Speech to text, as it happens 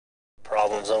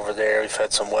problems over there. We've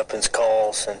had some weapons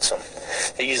calls and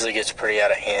it usually gets pretty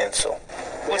out of hand, so.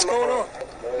 What's going on?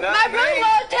 My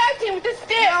brother-in-law attacked him with a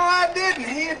stick. No, I didn't.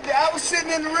 I was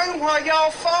sitting in the room while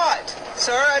y'all fought.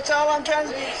 Sir, that's all I'm trying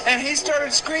to say. And he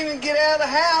started screaming, "Get out of the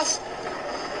house."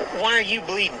 Why are you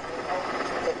bleeding?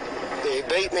 He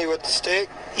beat me with the stick.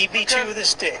 He beat you with a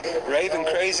stick. Raving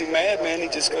crazy madman. He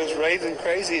just goes raving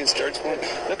crazy and starts going,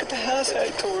 "Look at the house, how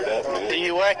he tore it up, man."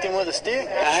 You whacked him with a stick?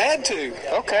 I had to.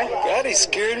 Okay. God, he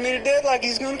scared me to death like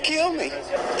he's going to kill me.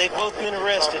 They've both been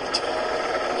arrested.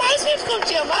 My husband's going to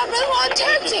jail. My brother-in-law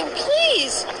attacked him,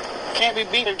 please. Can't be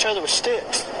beating each other with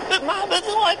sticks. But my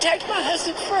brother-in-law attacked my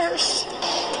husband first.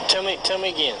 Tell me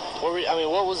again.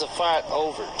 What was the fight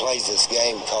over? Plays this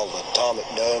game called Atomic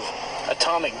Dove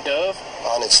Atomic Dove?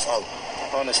 on his phone.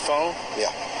 On his phone?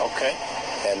 Yeah. Okay.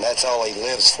 And that's all he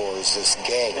lives for is this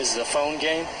game. Is it a phone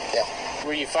game? Yeah.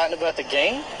 Were you fighting about the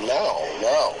game? No.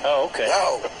 Oh, okay.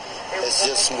 No. It's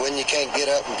just when you can't get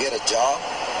up and get a job,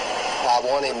 I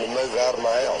want him to move out of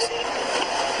my house.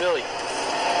 Billy,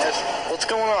 what's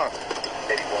going on?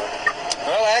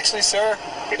 Well, actually, sir,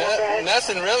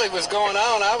 nothing really was going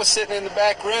on. I was sitting in the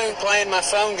back room playing my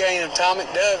phone game, Atomic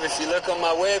Dove. If you look on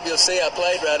my web, you'll see I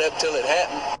played right up till it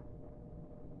happened.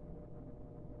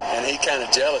 And he kind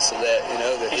of jealous of that, you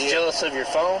know. He's jealous of your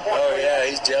phone? Oh, yeah,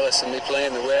 he's jealous of me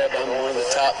playing the web. I'm one of the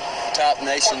top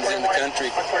nations in the country.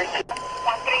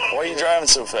 Why are you driving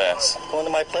so fast? Going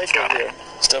to my place over here.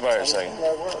 Step by here a second.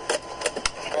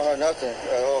 Oh, nothing.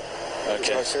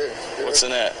 Okay. My shirt. What's in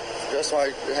that? Just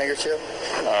my handkerchief.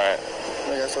 All right.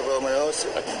 I guess I'll go on my nose.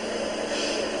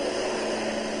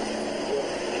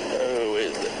 Oh,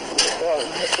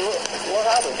 What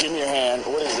happened? give me your hand.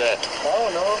 What is that? I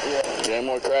don't know. Yeah. Is there any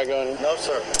more crack on you? No,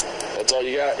 sir. That's all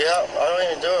you got? Yeah, I don't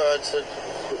even do it. It's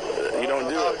You don't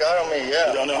do it. it? Got on me, yeah.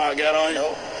 You don't know how it got on you?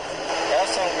 Nope.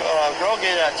 That's some girl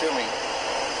gave that to me.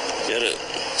 Get it.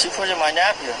 She put it in my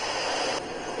napkin.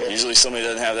 Usually somebody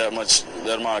doesn't have that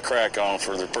amount of crack on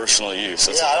for their personal use.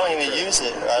 That's Yeah, I don't even use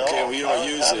it. Okay, well, you don't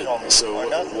use it. So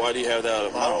why do you have that I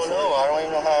on don't for? know. I don't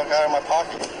even know how I got it in my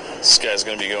pocket. This guy's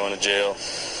going to be going to jail.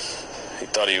 He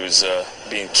thought he was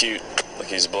being cute, like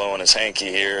he's blowing his hanky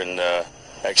here, and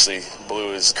actually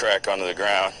blew his crack onto the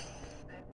ground.